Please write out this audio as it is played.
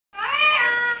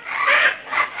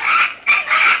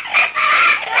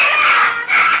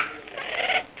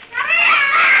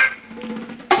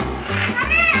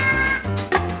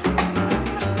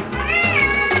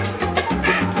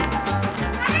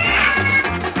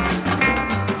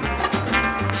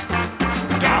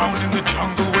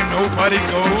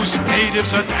everybody goes.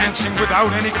 Natives are dancing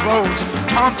without any clothes.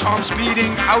 Tom-toms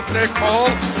beating out their call.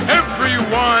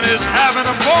 Everyone is having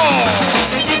a ball.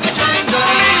 Singing the jungle,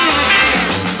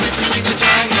 singing the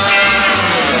jungle.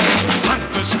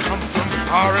 Hunters come from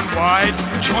far and wide,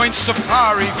 join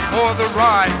safari for the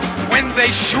ride. When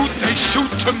they shoot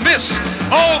to miss.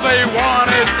 All they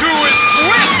wanna do is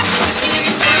twist. Singing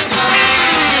the jungle,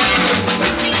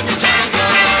 singing the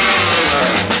jungle.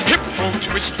 Hippo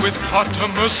twist with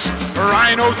hippopotamus,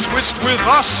 rhino twist with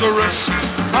ocerus,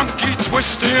 monkey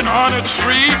twisting on a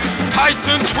tree,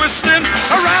 python twisting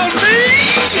around me.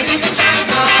 Singing the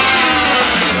jungle,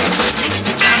 singing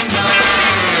the jungle.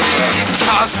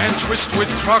 Tarzan twist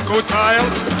with crocodile,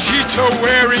 cheetah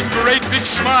wearing great big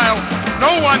smile.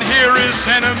 No one here is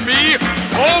enemy,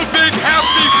 all big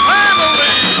happy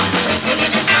family.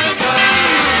 Singing the jungle,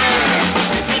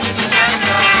 singing the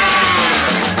jungle.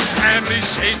 Stanley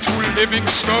say to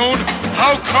Livingstone,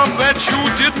 how come that you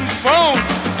didn't phone?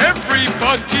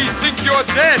 Everybody think you're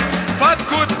dead, but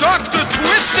good Dr.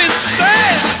 Twist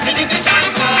instead. Singing the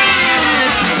jungle,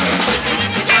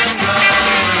 singing the jungle.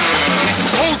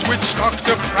 Old witch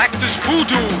doctor practice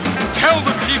voodoo, tell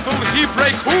the people he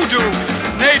break hoodoo.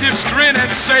 Natives grin and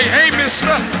say, hey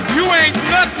mister, you ain't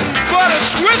nothing but a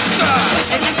twister.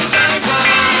 Singing the jungle,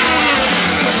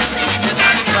 singing the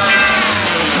jungle.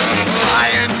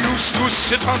 Lion used to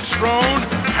sit on throne,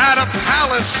 had a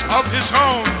palace of his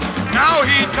own. Now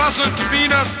he doesn't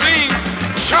mean a thing.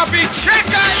 Chubby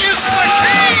Checker is the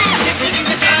king. Singing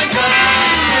the jungle,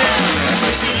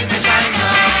 singing the jungle.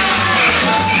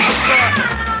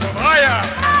 Vaya,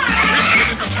 twisted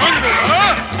in the jungle,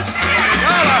 huh?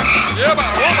 Yalla, yabba.